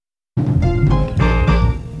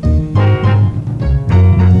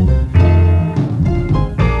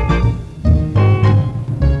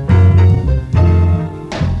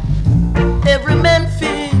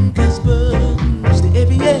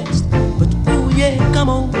come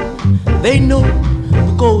on, they know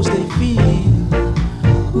because they feel.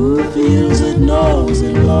 Who feels it knows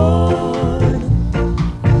it, Lord.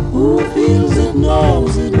 Who feels it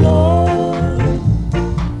knows it, Lord.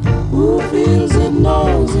 Who feels it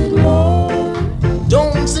knows it, Lord.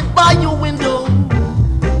 Don't sit by your window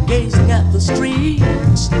gazing at the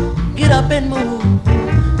streets. Get up and move.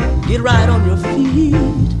 Get right on your feet.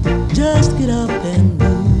 Just get up and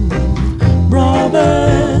move.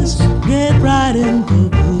 Brothers, get right in the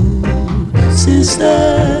groove.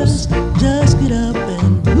 Sisters, just get up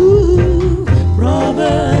and move.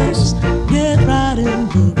 Brothers, get right in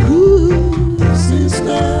the groove.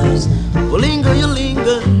 Sisters, well, linger, you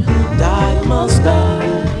linger. Die, you must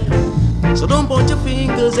die. So don't point your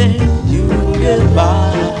fingers and you get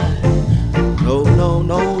by. No, no,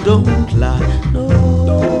 no, don't lie. No,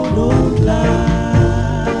 don't lie.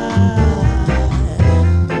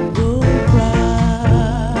 Don't cry.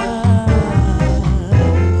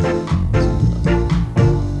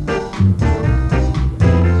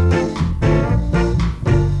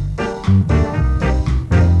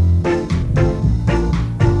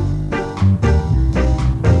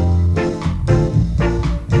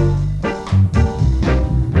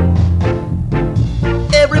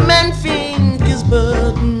 Every man think his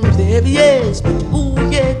burden's the heaviest, but ooh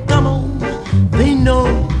yeah, come on, they know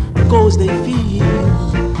because they feel.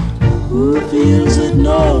 Who feels it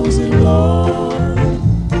knows it, Lord.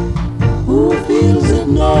 Who feels it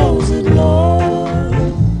knows it, Lord.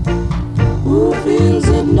 Who feels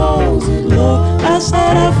it knows it, Lord. I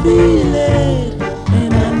said I feel it,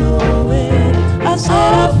 and I know it. I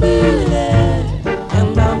said I feel it,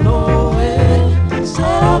 and I know it. I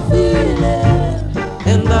said I feel it,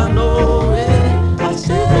 and I know it. I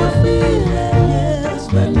said I feel it,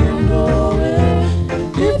 yes, when you know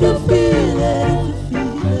it. If you feel it, if you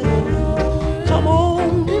feel it, come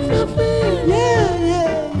on. If you feel it, yeah,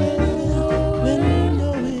 yeah, when you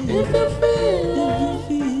know it. If you feel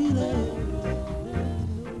it.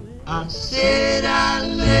 I said I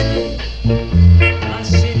lay my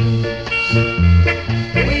sins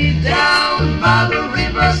way down by the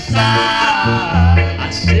riverside. I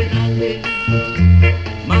said I lay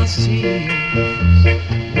my sins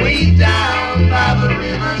way down by the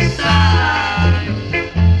riverside.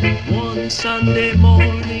 One Sunday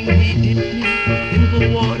morning he dipped me in the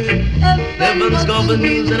water. Heaven's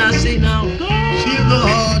governors, and I say now, feel the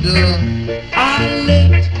harder. I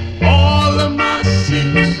left all of my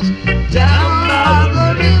sins down by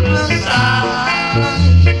the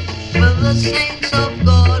riverside, where the saints of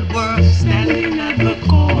God were standing at the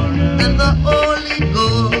corner, and the Holy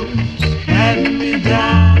Ghost had me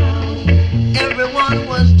down. Everyone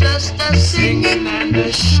was just a singing and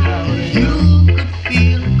a shouting. You could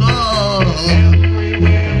feel God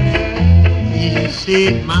everywhere. He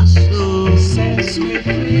saved my soul, sets me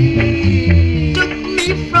free, took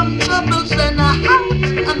me from troubles and a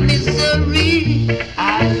heart of misery.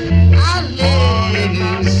 I lay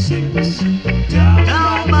my sins down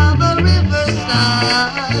by the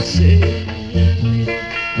riverside.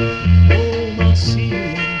 Oh, my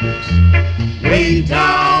sins way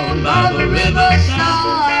down by the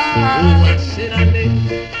riverside. Oh, I said I lay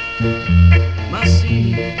my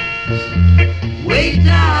sins way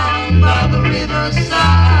down by the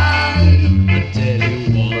riverside. I tell you,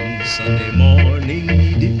 one Sunday morning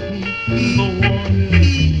he dipped me in the water.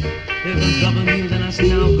 Heaven's government, and I say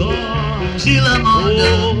now, God, she'll have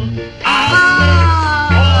all. I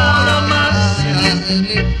left all of my sins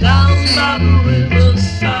down by the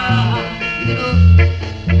riverside. You know,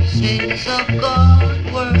 saints of God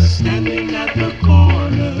were standing at the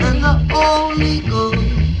corner, and the Holy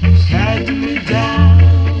Ghost had me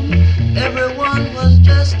down. Everyone was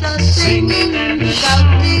just a singing and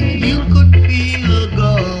shouting. You could feel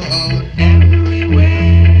God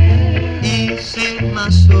everywhere. He saved my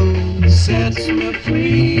soul, sets me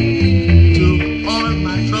free, took all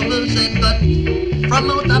my troubles and got me from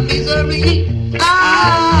out of misery. All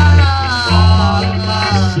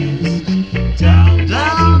my sins down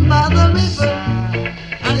by the river,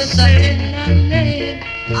 and I said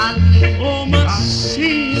I lay all my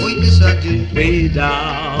sins way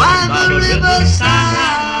down by the riverside.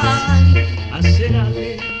 I said I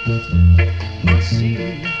lay my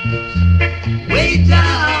sins way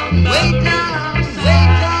down, way down, way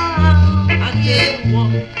down. I gave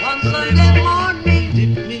one Sunday morning,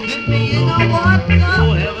 dip me in the water.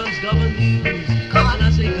 Oh, heaven's governed news. Come on, I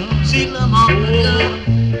say, God, see the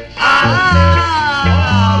mountain.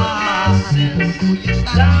 All of my sins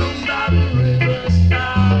down by the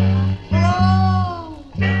riverside. Oh,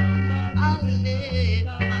 I lay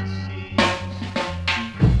my sins.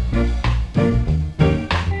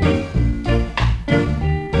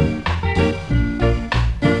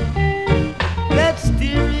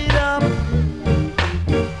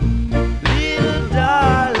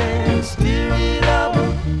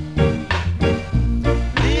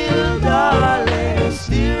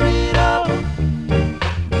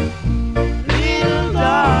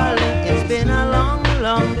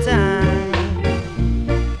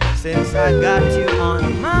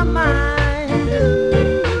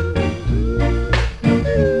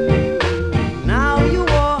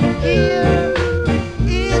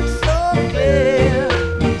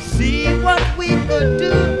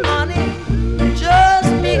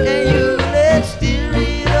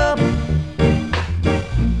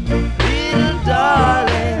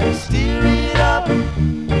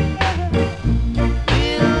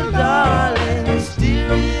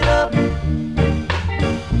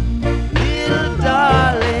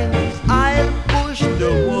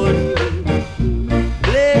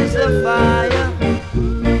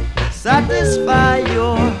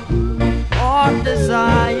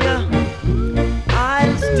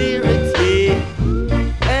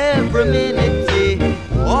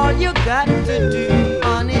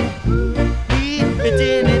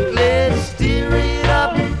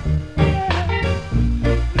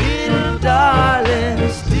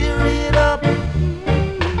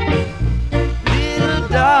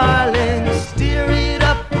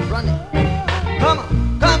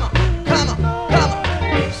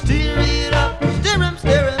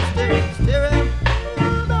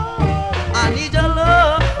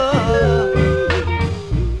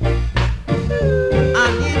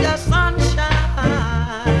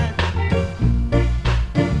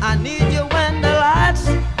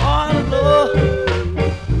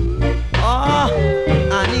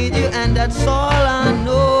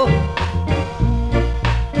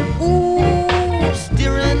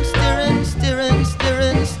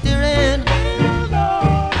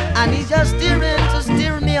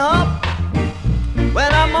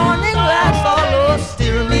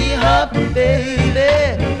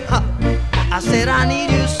 I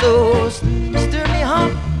need you so. Stir me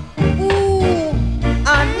up. Ooh,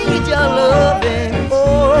 I need your loving.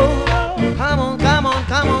 Oh, come on, come on,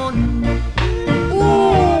 come on.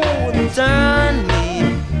 Ooh, turn me.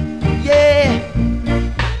 Yeah,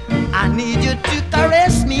 I need you to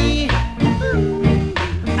caress me.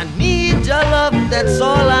 I need your love, that's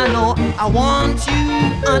all I know. I want you,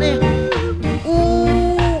 honey.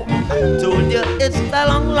 Ooh, I told you it's a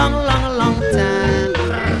long, long, long, long time.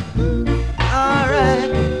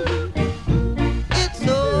 Alright, it's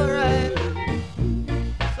alright,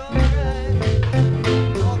 it's alright.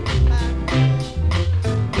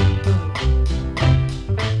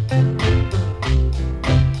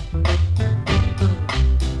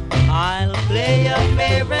 I'll play your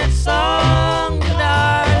favorite song,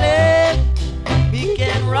 darling. We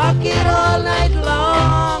can rock it all night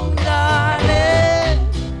long, darling.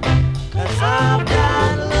 'Cause I've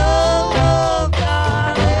got love,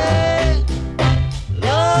 darling.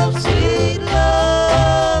 Love, sweet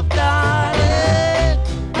love, darling.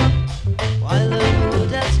 While the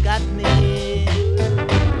mood has got me,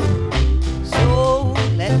 so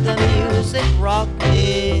let the music rock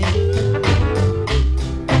me.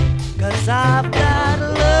 'Cause I've got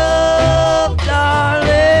love,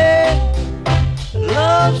 darling.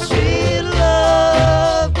 Love, sweet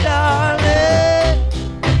love, darling.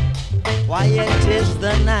 Quiet is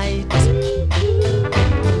the night.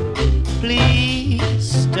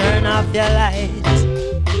 Please turn off your light.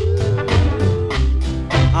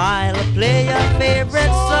 I'll play your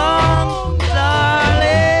favorite song,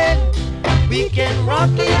 darling. We can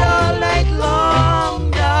rock it all night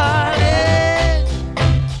long, darling.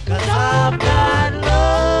 'Cause I've got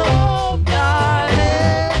love,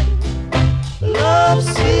 darling. Love,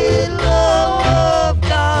 sweet love,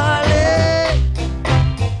 darling.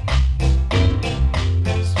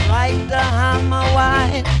 Strike the hammer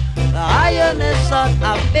wide, the iron is hot,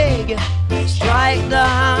 I beg. Strike the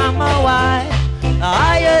hammer wide, the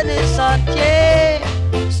iron is hot, yeah.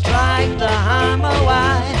 Strike the hammer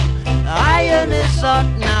wide, the iron is hot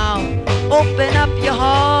now. Open up your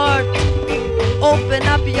heart, open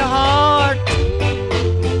up your heart.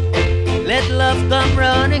 Let love come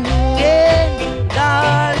running in,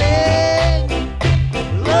 darling.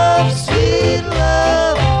 Love, sweet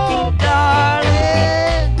love,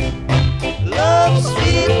 darling. Love,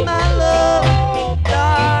 sweet my love,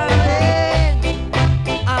 darling.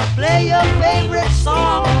 I'll play your favorite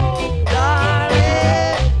song,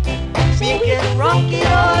 darling. We can rock it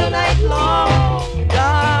all night long,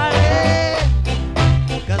 darling.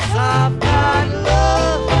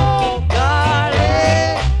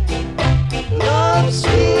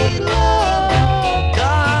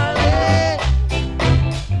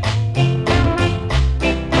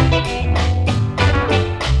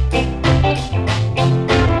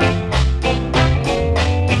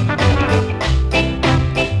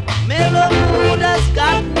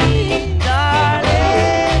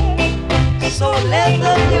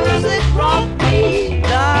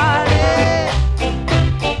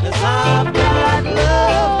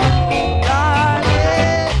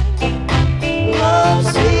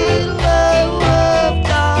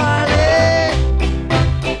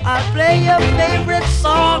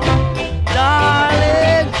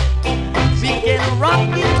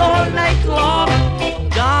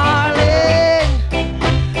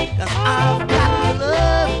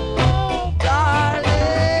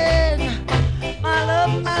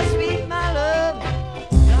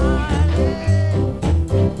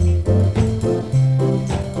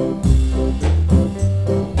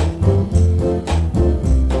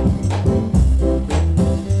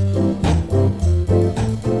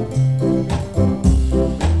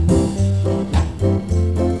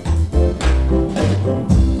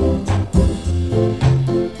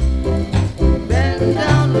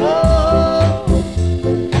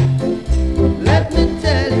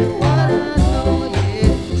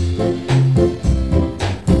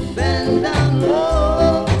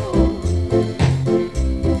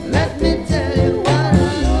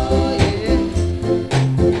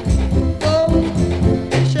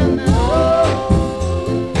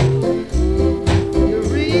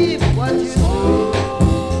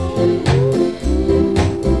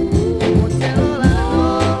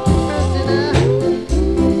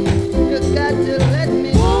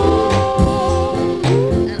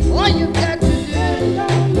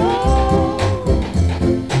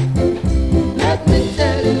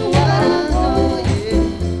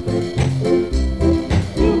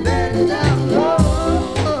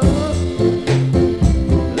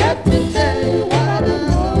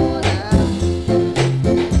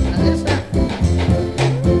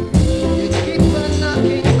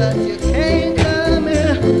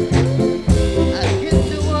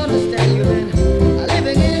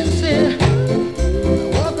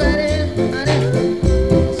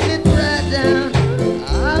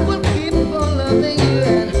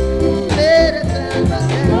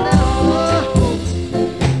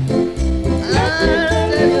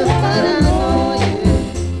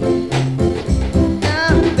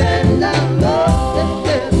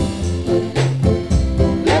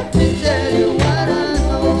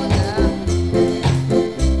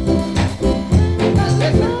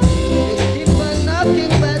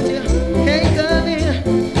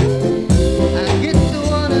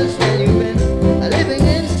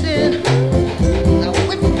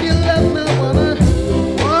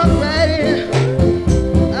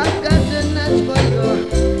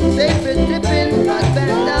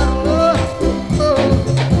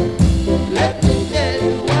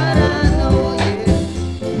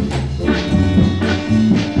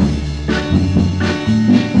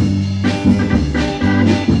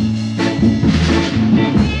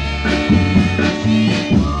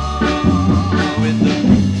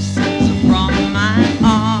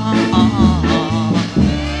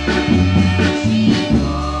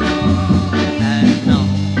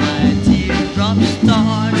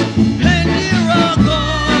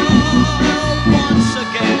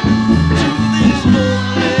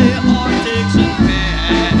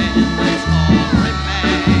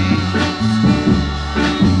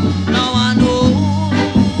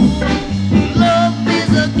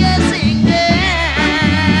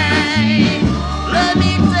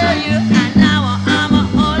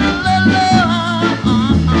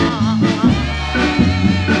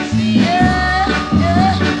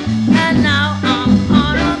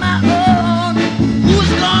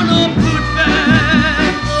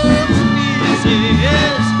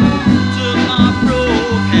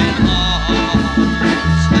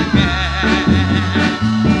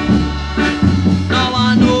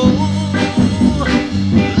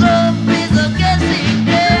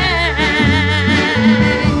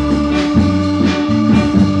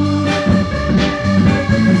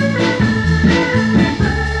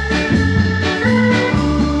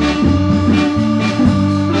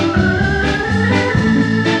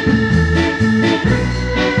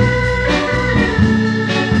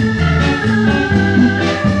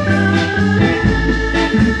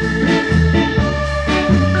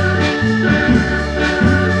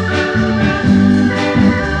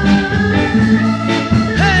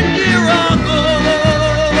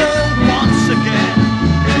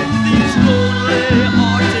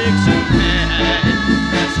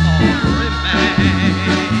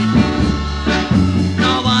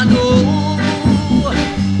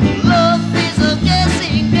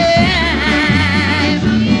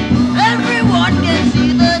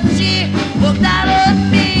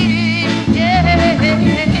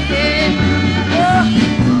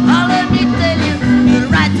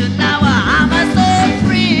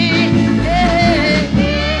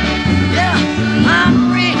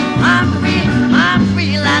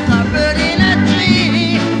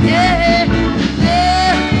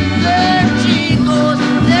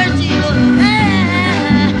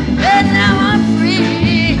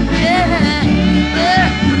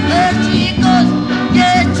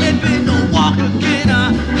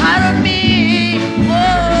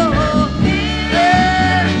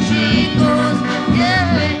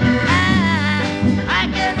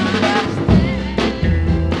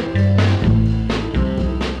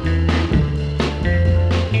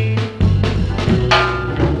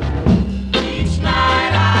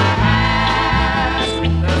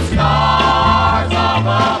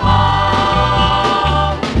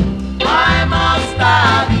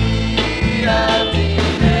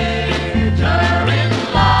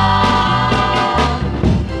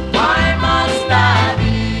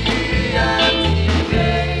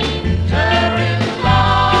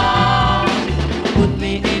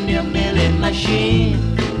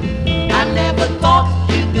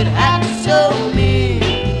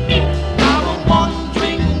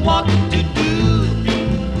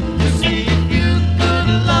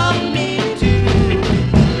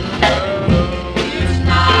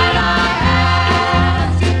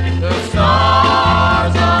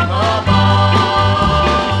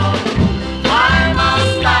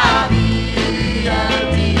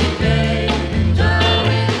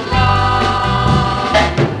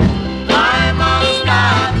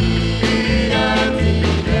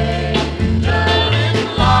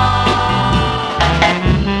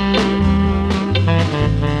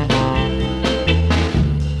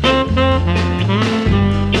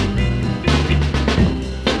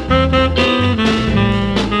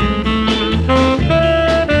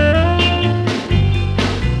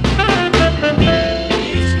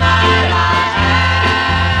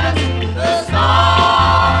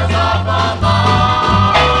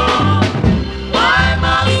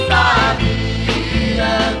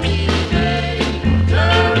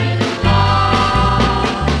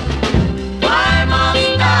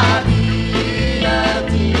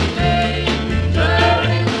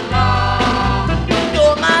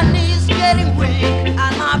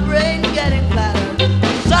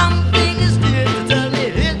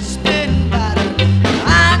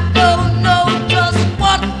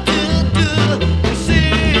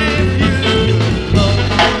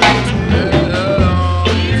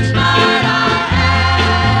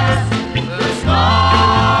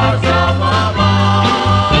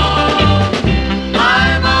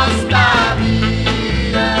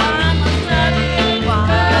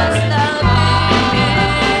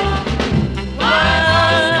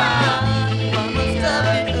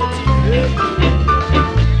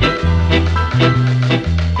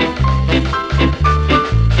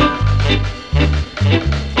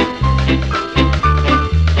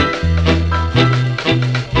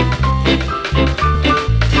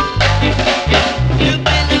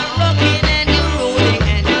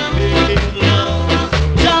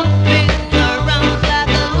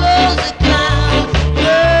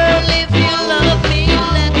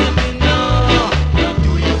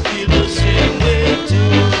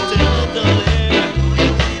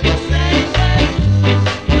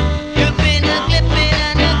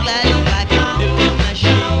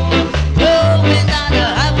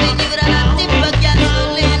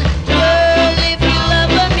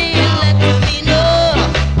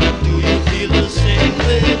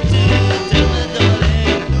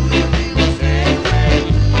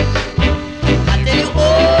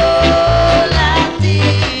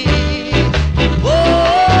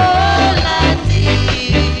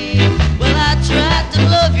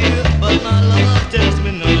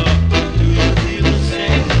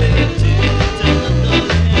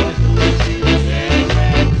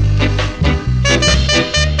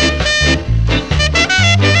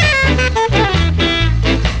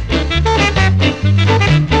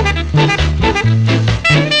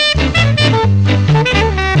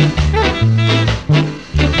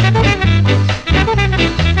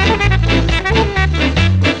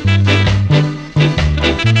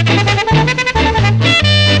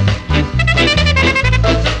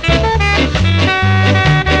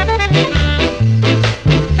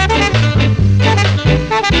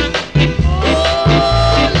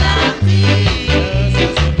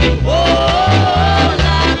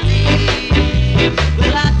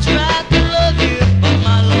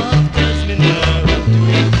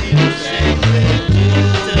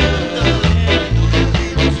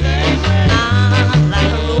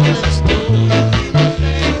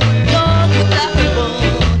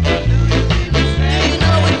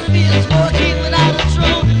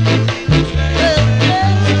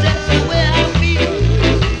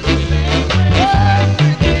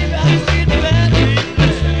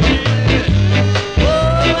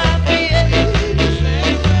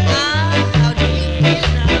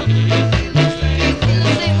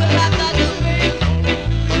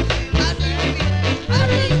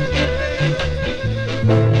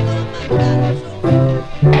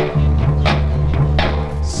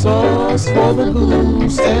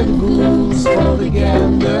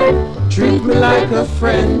 treat me like a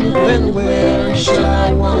friend, then where shall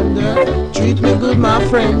I wander? Treat me good, my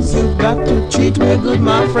friends, you've got to treat me good,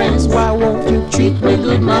 my friends. Why won't you treat me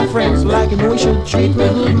good, my friends, like you know you should treat me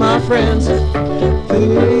good, my friends?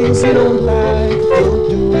 Things you don't like, don't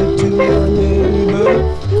do it to your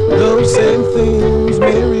neighbor. Those same things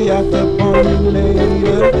may react upon you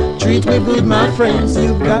later. Treat me good, my friends,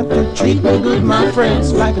 you've got to treat me good, my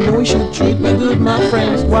friends, like I know you should treat me good, my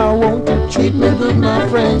friends. Why won't you treat me good, my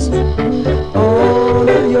friends?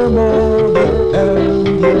 Honor your mother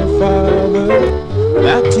and your father,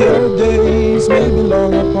 that your days may be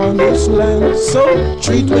long upon this land. So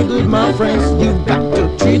treat me good, my friends, you've got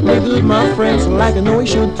to treat me good, my friends, like I know you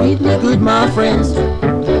should treat me good, my friends.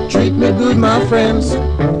 Treat me good, my friends.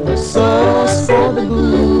 Sauce for the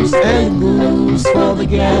goose and goose for the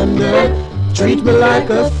gander. Treat me like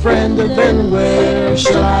a friend, then where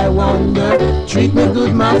shall I wander? Treat me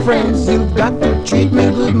good, my friends, you've got to treat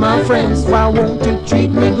me good, my friends. Why won't you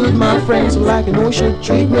treat me good, my friends, like an ocean?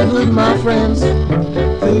 Treat me good, my friends.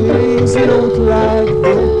 Things you don't like,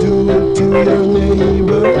 don't do it to your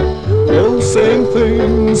neighbor. Those same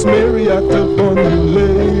things may react upon you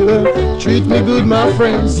later. Treat me good, my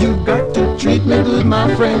friends, you've got to treat me good,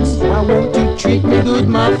 my friends. Why won't you treat me good,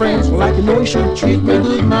 my friends, like you know you should treat me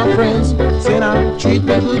good, my friends? Say now, treat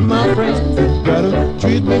me good, my friends. You gotta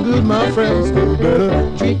treat me good, my friends. You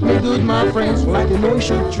better treat me good, my friends, like you know you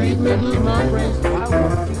should treat me good, my friends. Why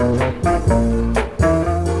won't you?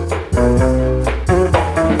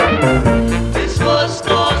 This was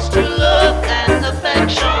caused to love and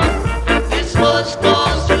affection. This was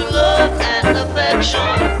caused to love and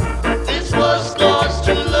affection. This was caused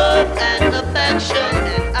to love and affection.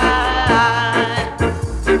 And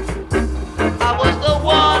I was the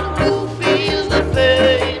one who feels the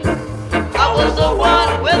pain. I was the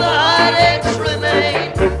one where the heartaches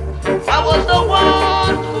remain. I was the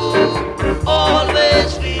one who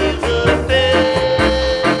always feels the pain.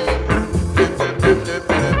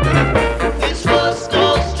 This was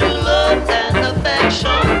caused to love and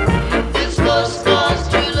affection. This was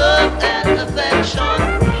caused to love and affection.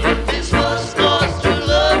 This was caused to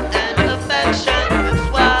love and affection. That's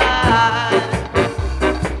why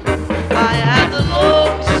I have the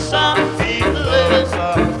lonesome feeling.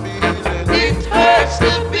 It hurts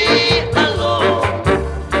to be alone.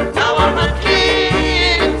 Now I'm a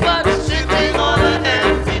king, but sitting on an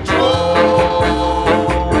empty throne.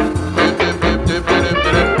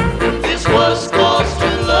 This was caused to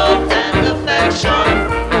love and affection.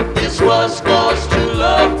 This was caused to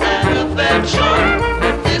love and affection.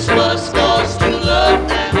 This was caused to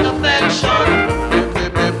love and affection.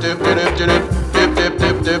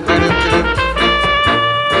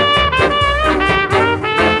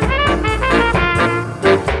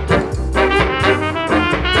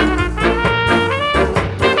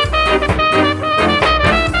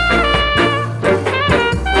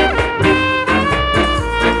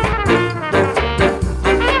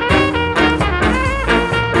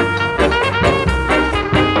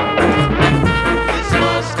 This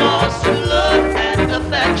was caused to love and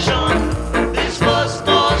affection. This was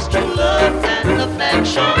caused to love and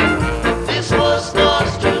affection. This was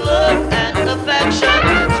caused to love and affection.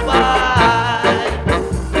 That's why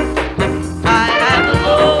I have a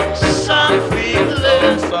lonesome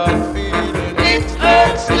feeling. It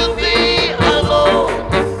hurts to be alone.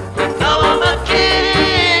 Now I'm a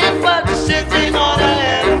king, but sitting on an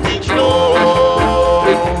empty throne.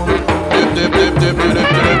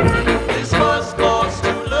 This was caused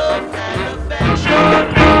to love and affection.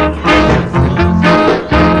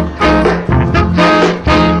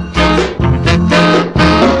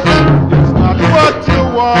 Not what you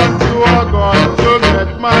want, you are going to get,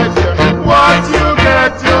 my dear. What you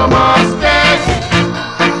get, you must get.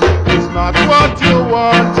 It's not what you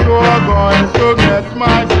want, you are going to get,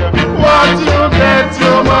 my dear. What you get,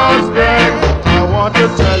 you must get. I want to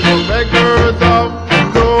tell you, beggars of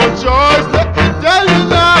no choice. Let me tell you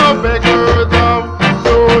now, beggars of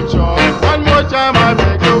no choice. One more time, I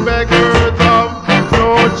beg you, beggars of no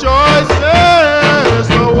choice. Yes.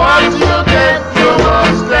 So what you get, you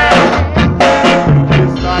must get.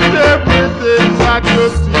 It's not everything that you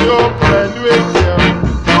see your friend with you.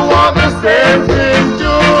 You want the same thing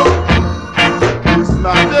too. It's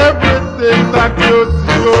not everything that you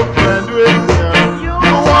see your friend with you.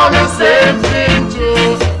 You want the same thing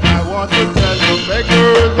too. I want to tell you,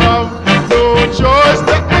 beggars of no choice.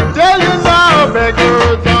 Let me tell you now,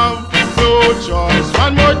 beggars of no choice.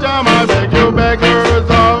 One more time, I beg you, beggars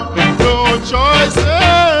of no choice.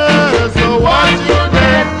 Yes. So what you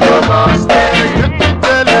get, you must take. Let me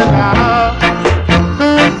tell you now.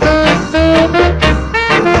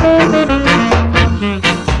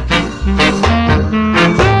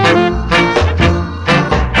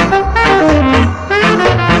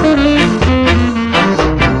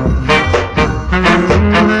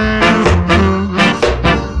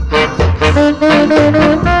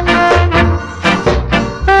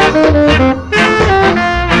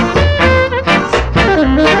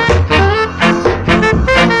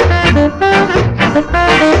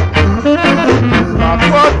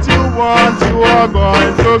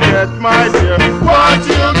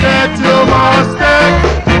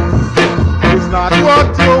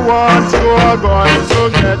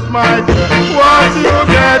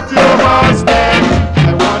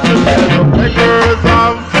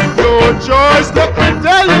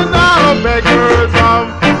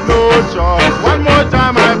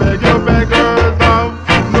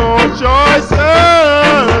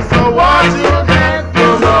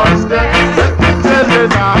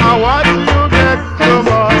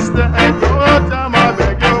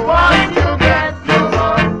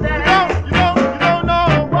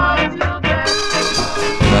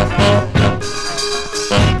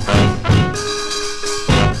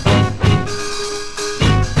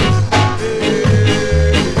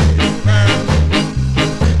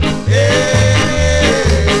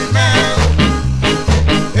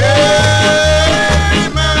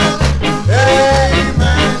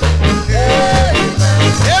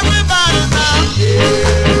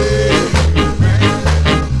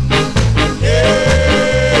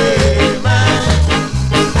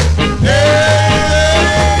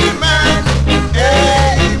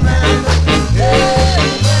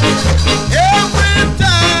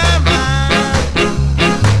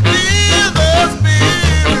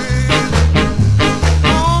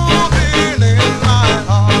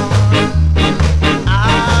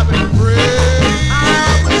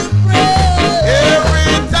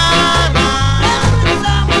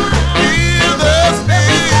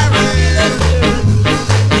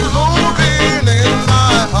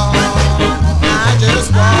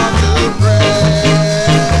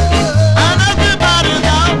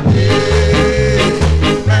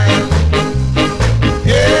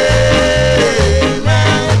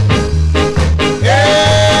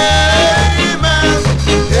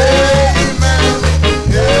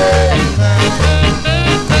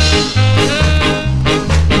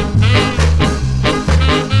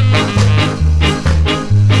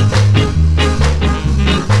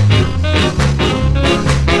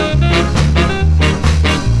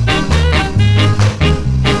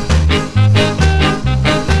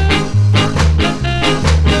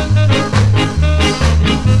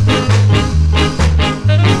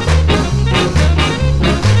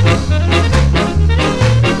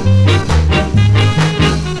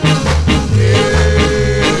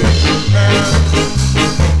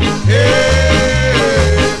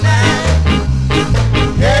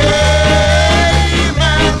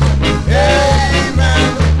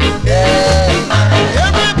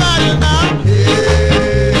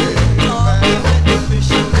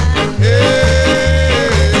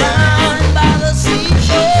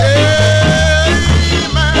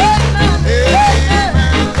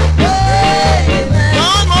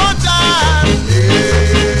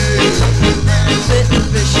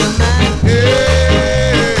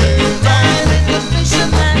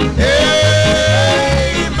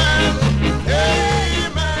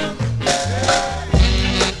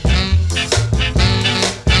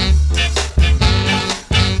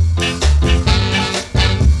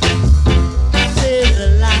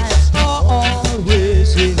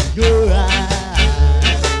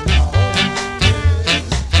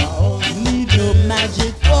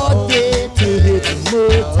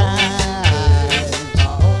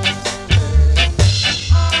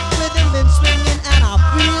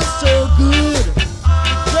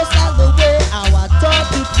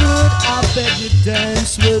 beg you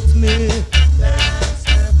dance with me. Dance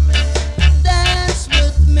with me. Dance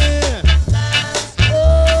with me.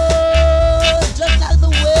 Oh, just like the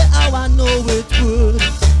way how I know it would.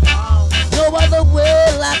 No other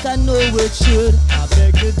way like I know it should. I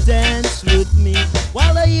beg you dance with me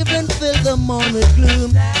while I even fill the morning with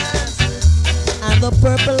gloom. And the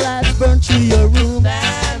purple lights burn through your room.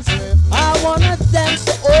 I wanna dance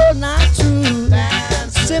the whole night through.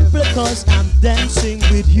 Simply cause I'm dancing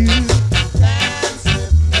with you.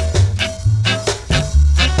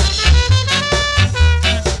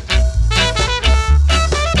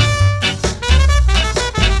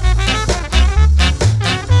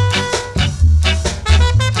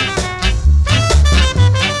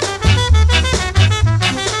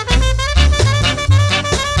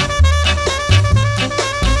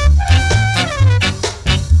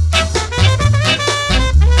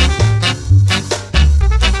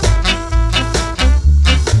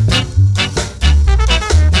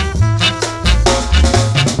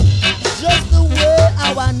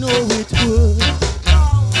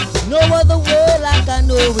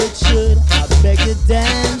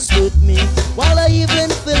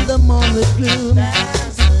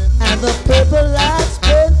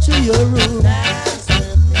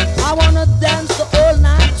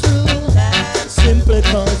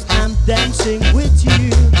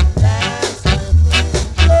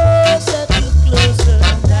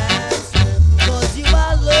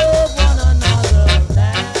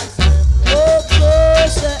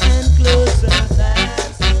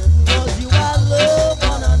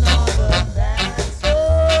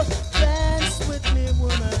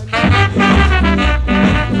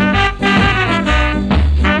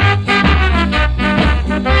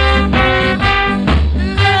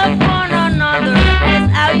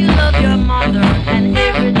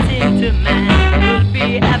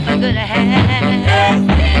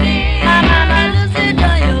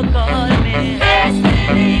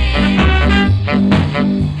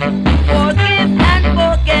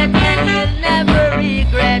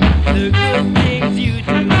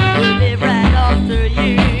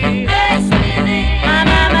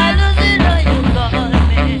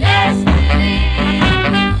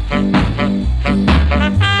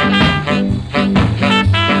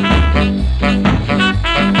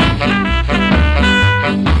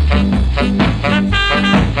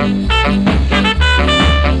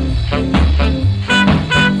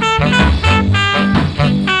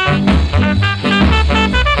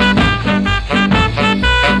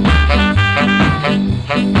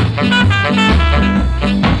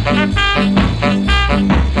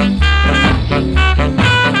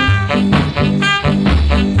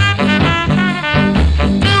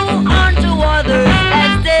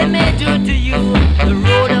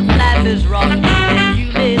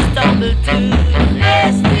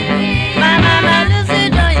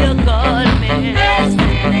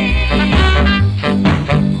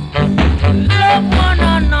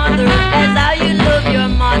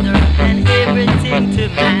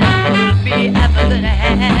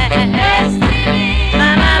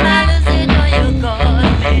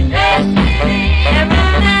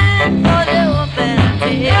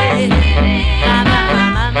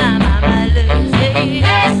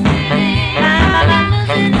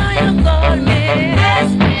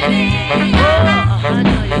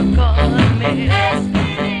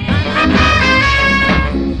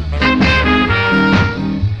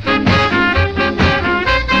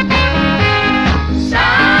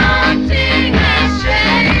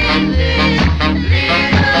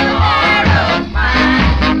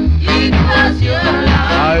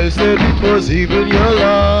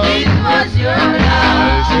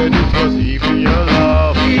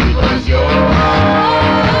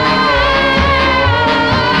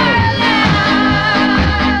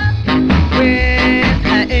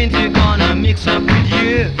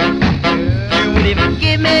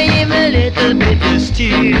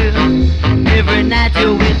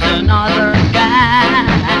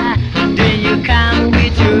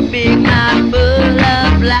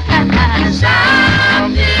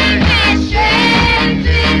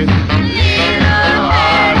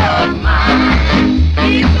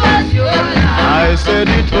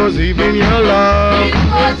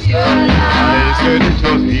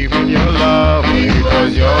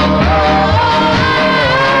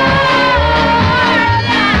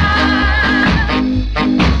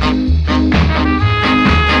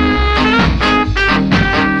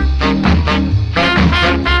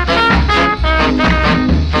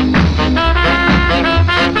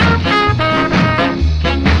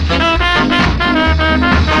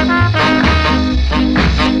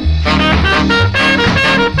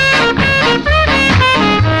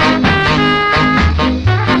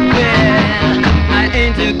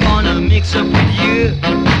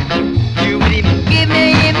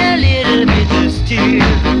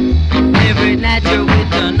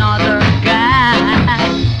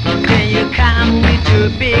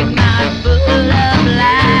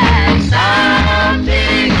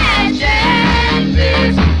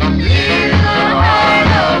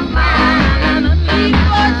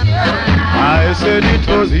 It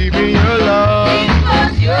was even your love. It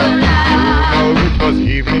was your love. No, it was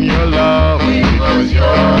even your love. It was your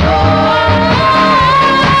love.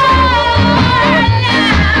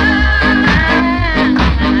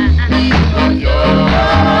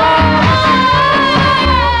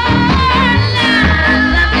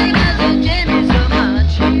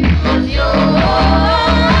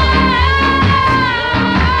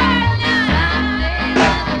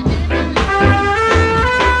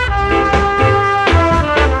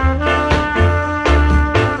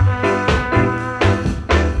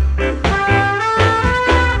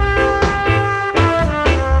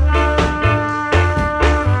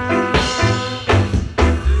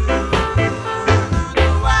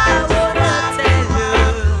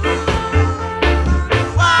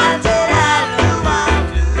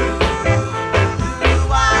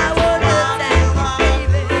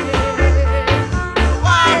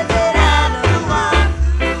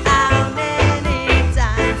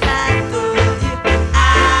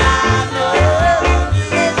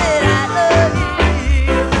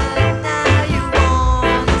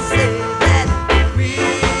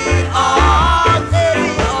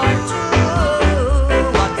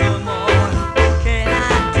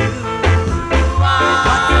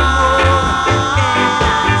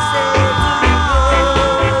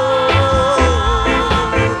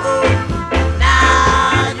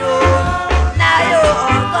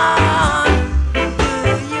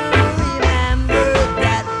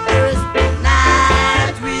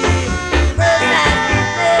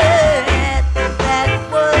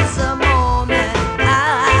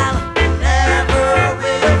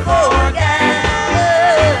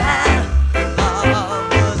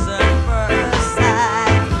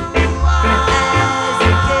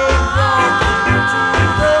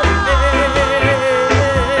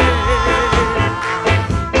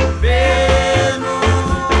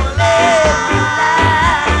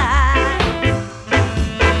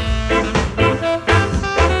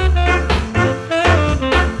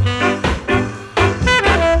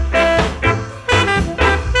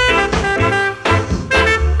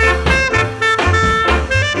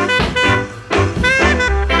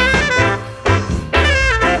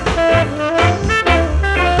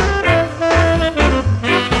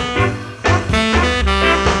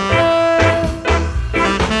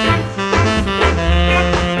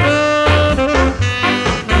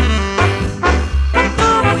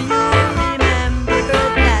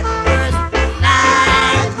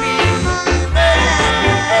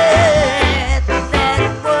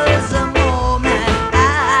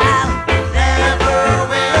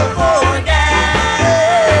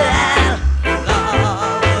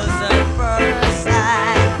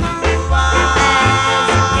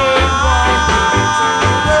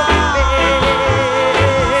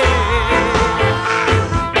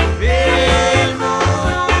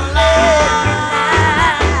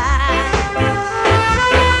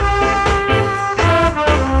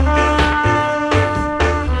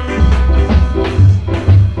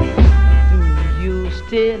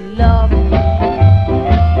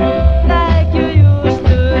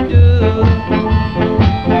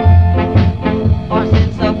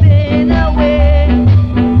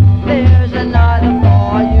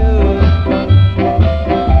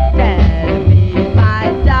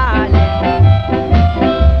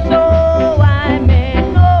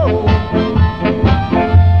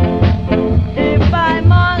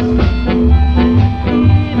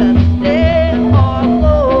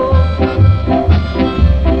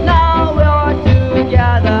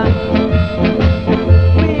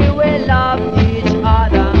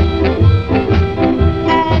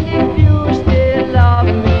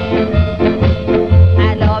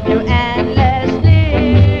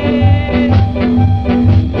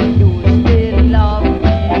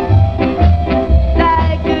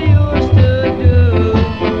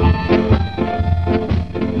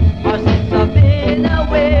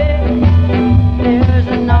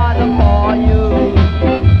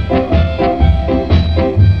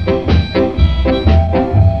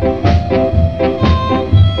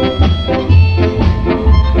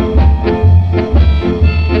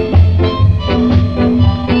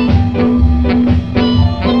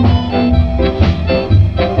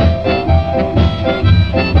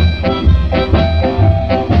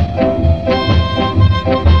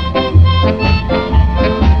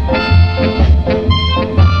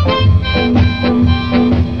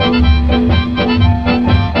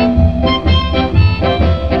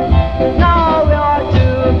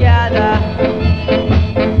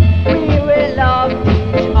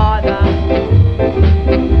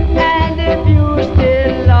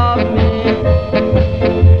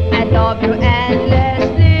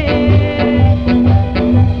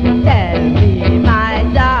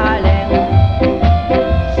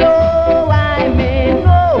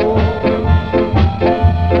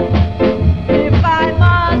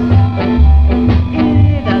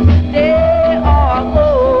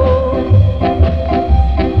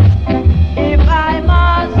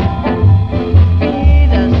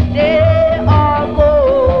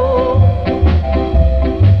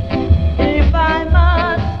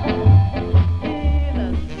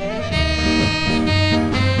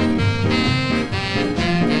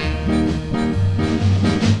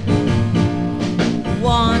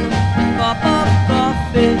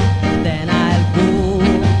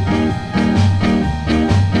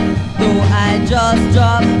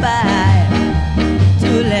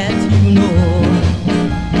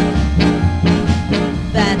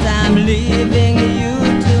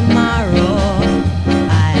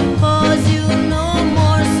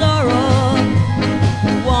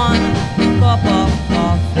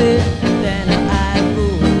 coffee, then I go.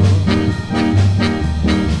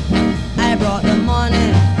 I brought the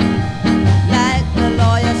money like the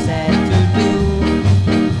lawyer said to do,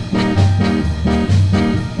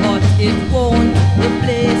 but it won't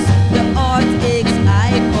replace the heartaches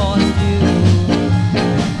I caused you.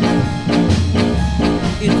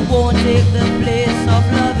 It won't take the place of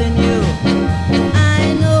loving you,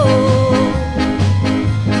 I know.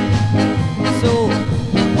 So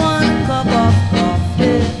one cup of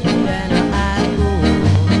coffee, then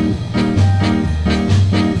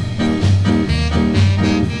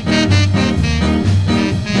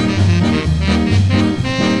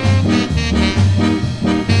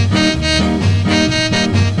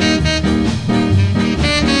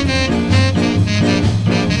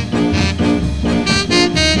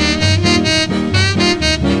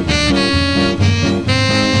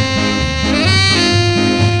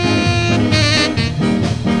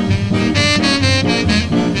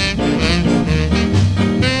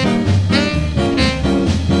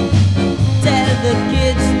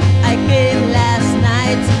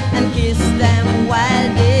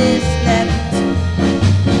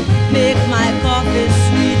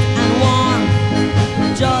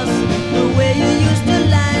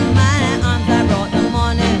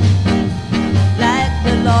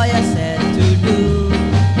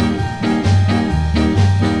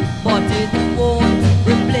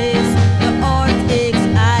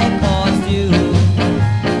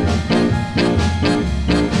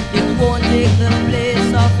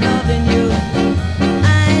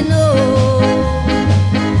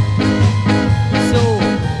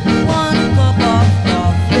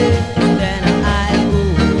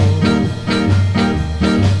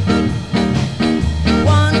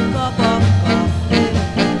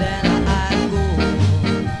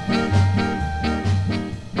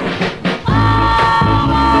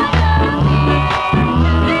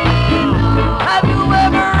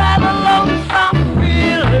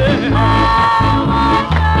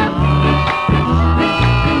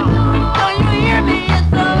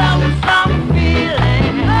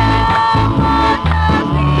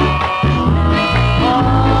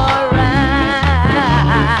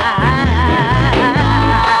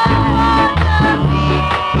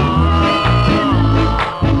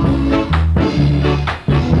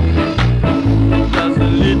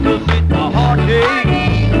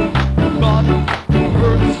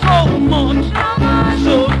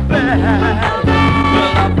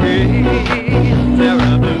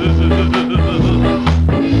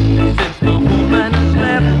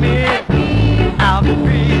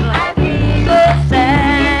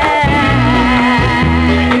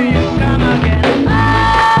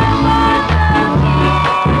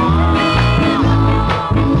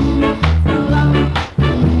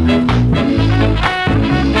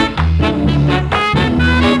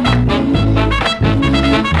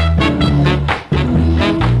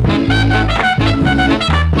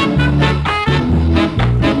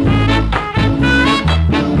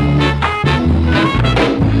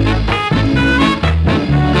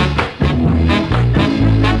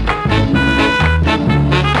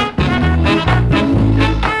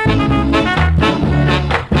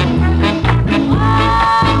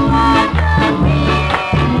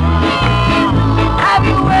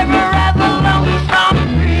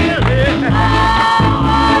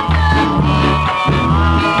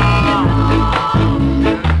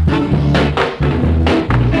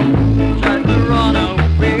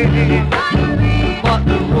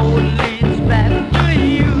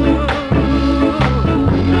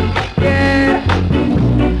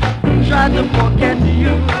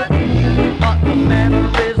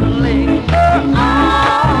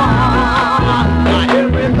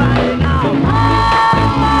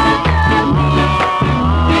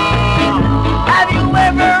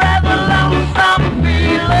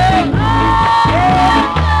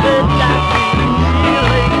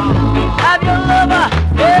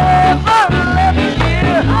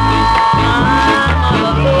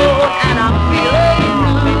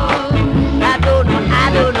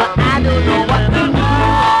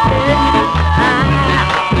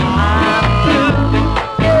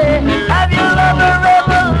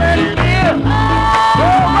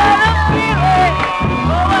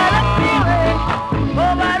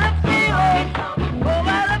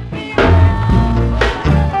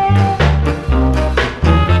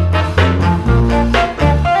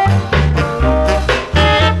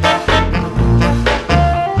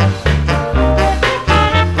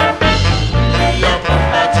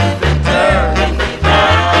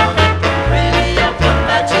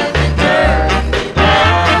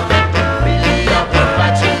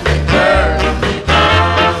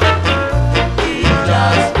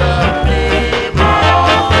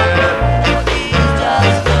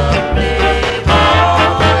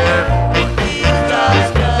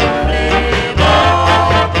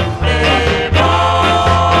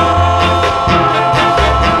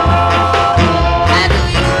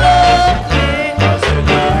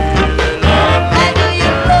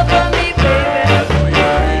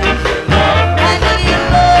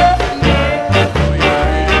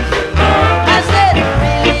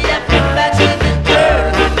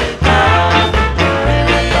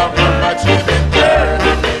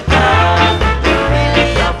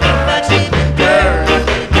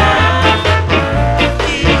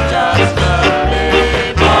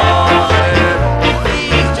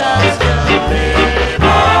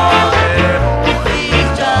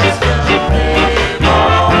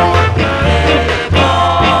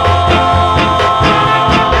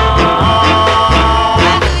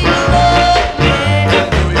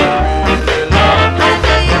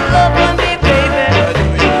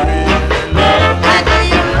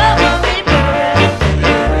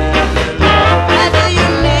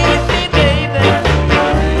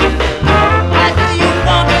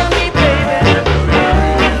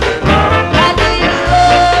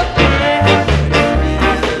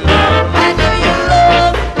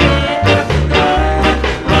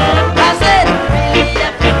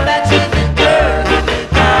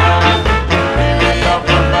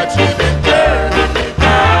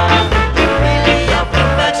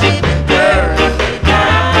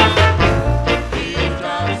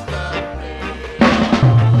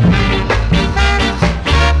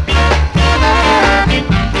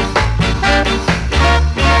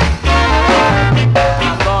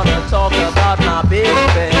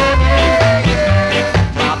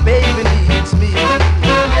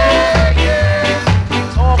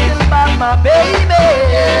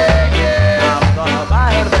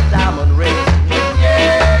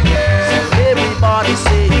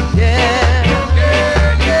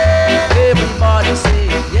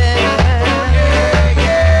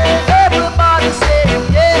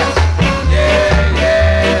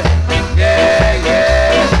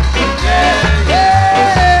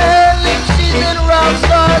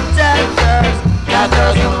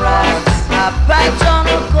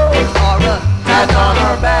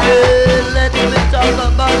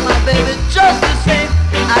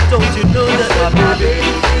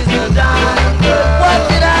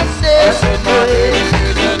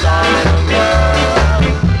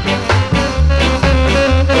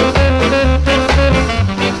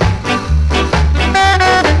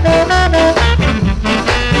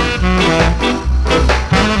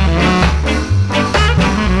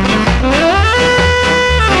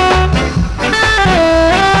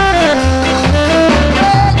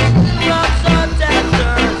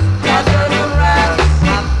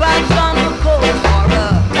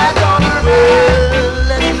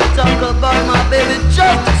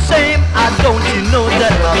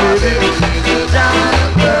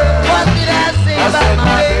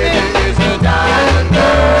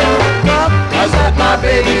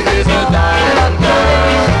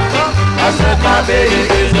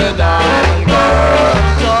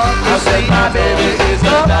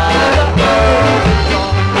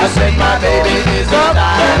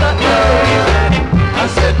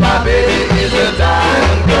my baby is a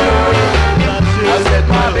diamond girl. I said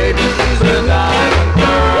my baby is a diamond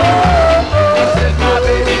girl. I said my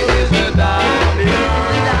baby is a diamond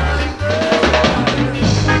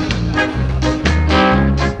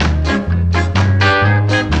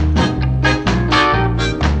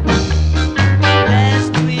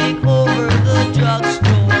Last week over the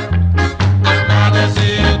drugstore, a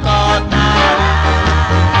magazine caught my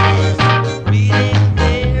eyes. Reading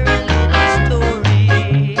their little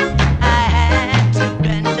story, I had to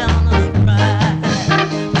bend down and cry.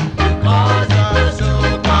 'Cause it was so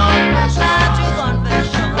confession,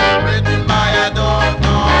 written by I don't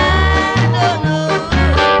know. I don't know.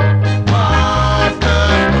 What's the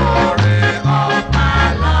story of My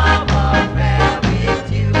love affair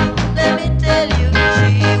with you. Let me tell you,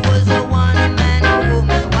 she was a one-man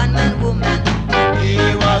woman. he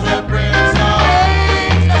was a prince of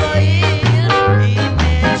He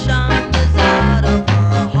made chambers out of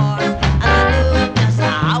her heart, and I know just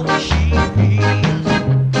how she feels.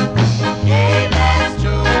 Yeah, that's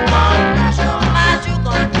true confession. My true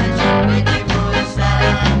confession, waiting for the sad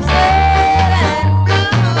and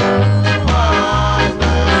blue. What's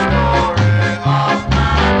the story of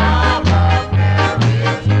My love affair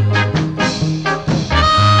with you.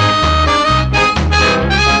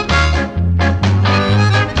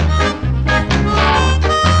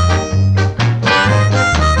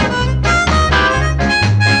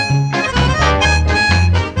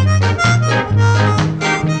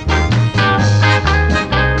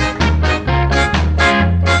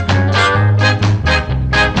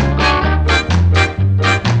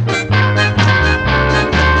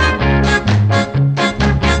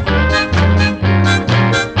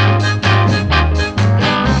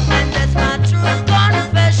 And that's my true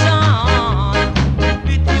confession,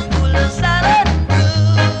 beautiful sad and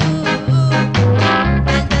blue.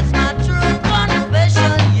 And that's my true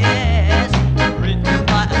confession, yes, written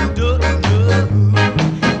by a dude.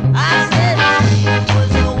 I said she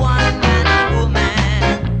was a one-man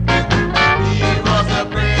woman. he was a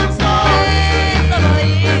prince of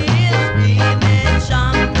He made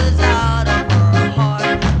chambers out of her heart,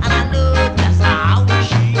 and I know just how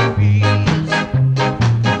she feels.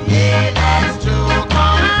 Yeah, that's true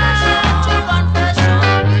confession. True confession.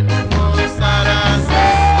 beautiful sad and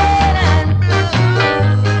Sad and blue.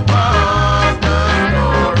 what's the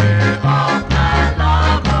story of My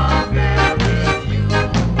love affair with you.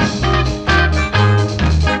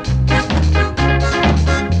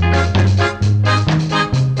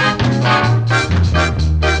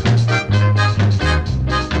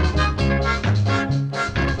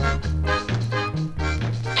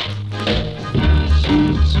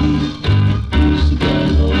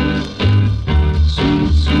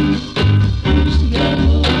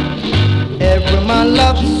 Every man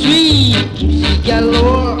loves sweet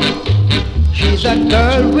galore. She's a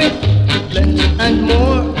girl with plenty and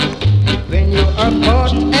more. When you are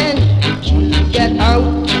caught and want to get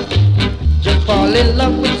out, just fall in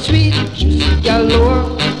love with sweet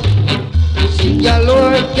galore. Pussy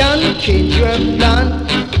galore can change your plan.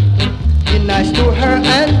 Be nice to her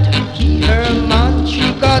and be her man. She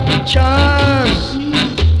got charms,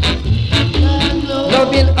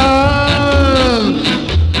 loving arms.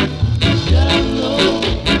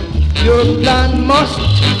 Your plan must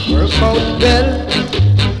work out well.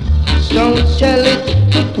 Don't tell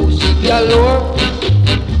it to Pussy Galore.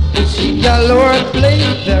 Pussy Galore plays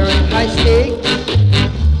very high stakes.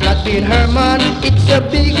 Not being her man, it's a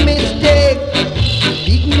big mistake.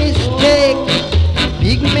 Big mistake.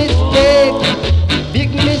 Big mistake.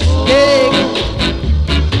 Big mistake.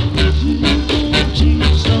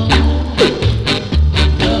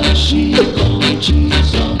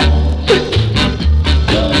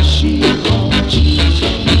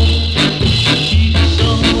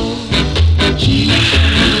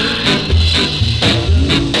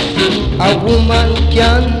 A woman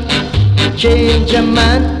can change a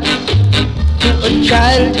man to a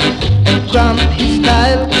child and cramp his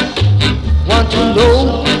style. Want to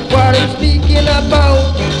know what I'm speaking about?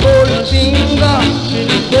 Gold finger,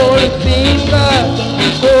 gold finger,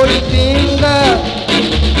 gold finger.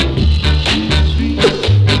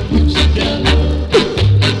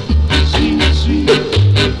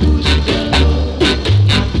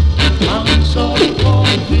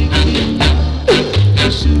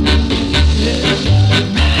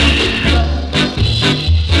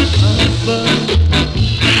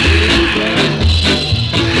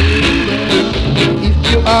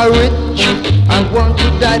 If you are rich and want to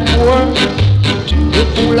die poor, you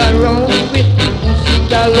fool around with Pussy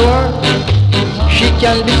Galore. She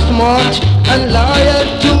can be smart and loyal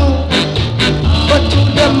too, but to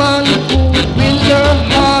the man who wins her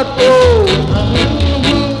heart, heart, oh.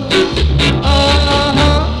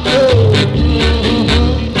 Oh.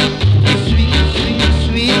 Sweet, sweet,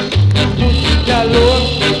 sweet, pussy galore.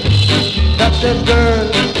 That's a girl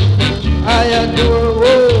I adore,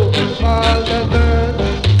 oh. All the girls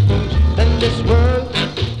in this world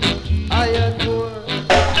I adore.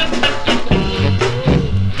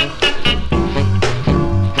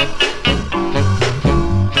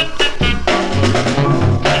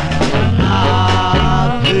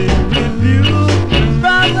 I've been rebuked,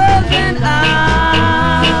 brothers, and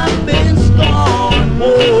I've been scorned.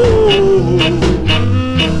 Whoa,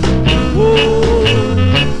 whoa,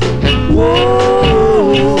 whoa.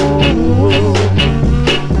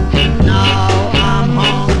 Now I'm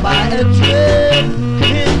hung by a thread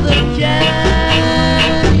in the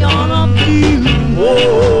canyon of you.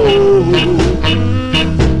 Whoa,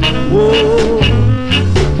 whoa,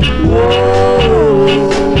 whoa.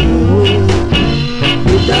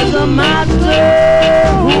 It doesn't matter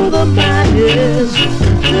who the man is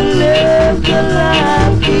to live the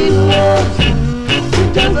life he loves. It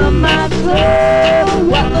doesn't matter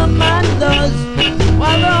what the man does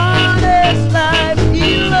while the honest life he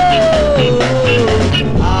loves.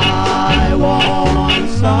 I want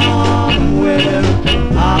somewhere,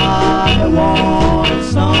 I want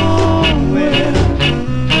somewhere.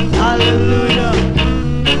 Hallelujah,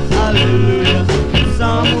 hallelujah,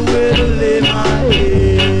 somewhere to lay my head.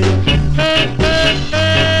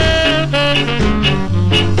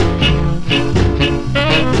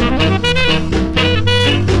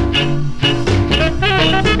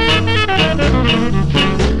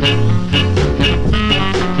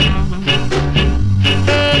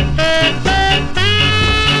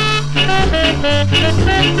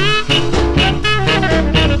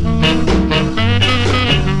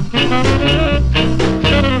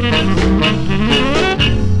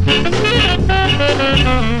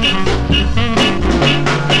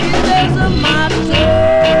 It doesn't matter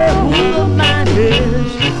who the man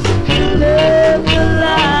is to live the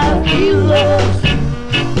life he loves.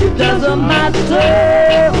 It doesn't matter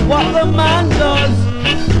what the man does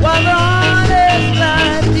while the honest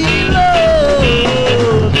life he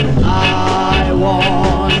loves. I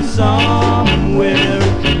want somewhere,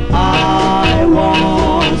 I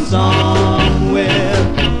want somewhere.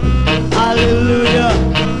 Hallelujah,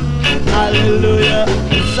 hallelujah,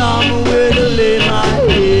 somewhere to lay my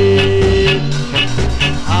head.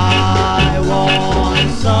 I want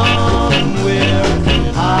somewhere,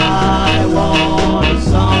 I want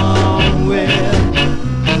somewhere.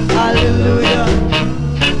 Hallelujah,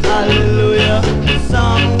 hallelujah,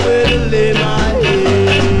 somewhere to lay my head.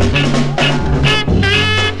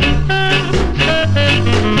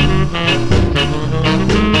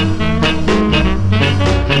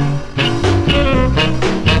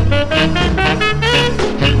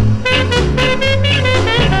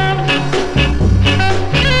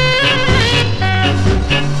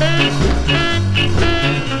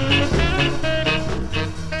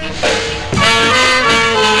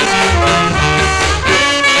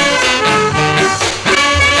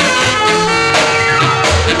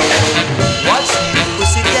 What's new,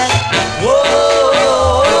 pussycat?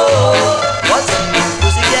 Whoa, what's new,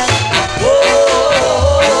 pussycat?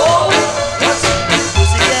 Whoa, what's new,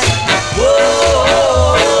 pussycat? Whoa,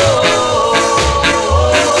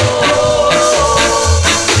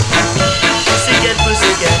 pussycat,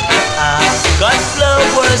 pussycat, I've got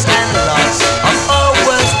flowers and lots of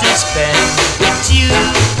hours to spend with you.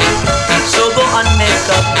 So go and make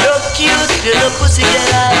up your cute little pussycat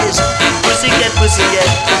eyes. Pussycat, pussycat,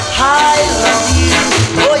 I love you.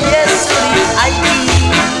 Oh yes, sweet, I do.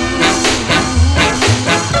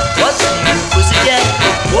 What's new, pussycat?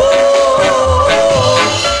 Whoa,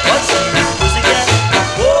 what's new, pussycat?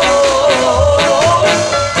 Whoa,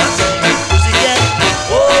 what's new, pussycat?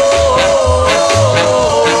 Whoa,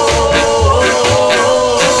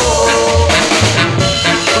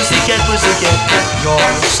 pussycat, pussycat,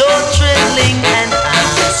 you're so thrilling and I'm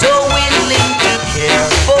so willing to care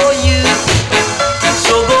for you.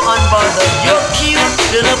 So go on, bother your cute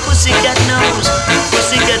little pussycat nose.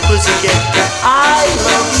 Pussycat, pussycat, I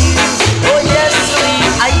love you. Oh yes, sweet,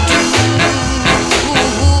 I do.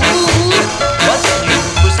 What's new,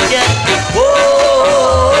 pussycat?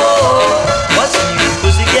 Whoa, what's new,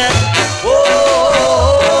 pussycat?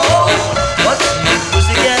 Whoa, what's new,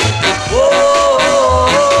 pussycat? Whoa.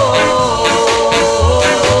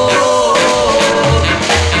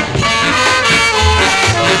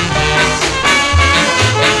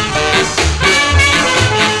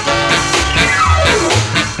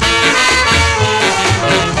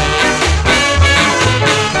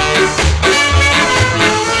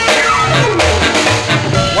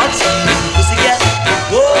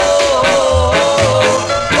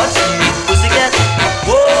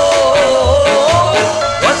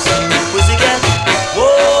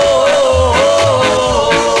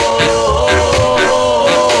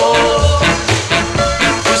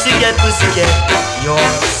 pussycat, you're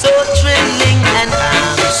so thrilling and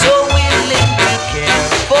I'm so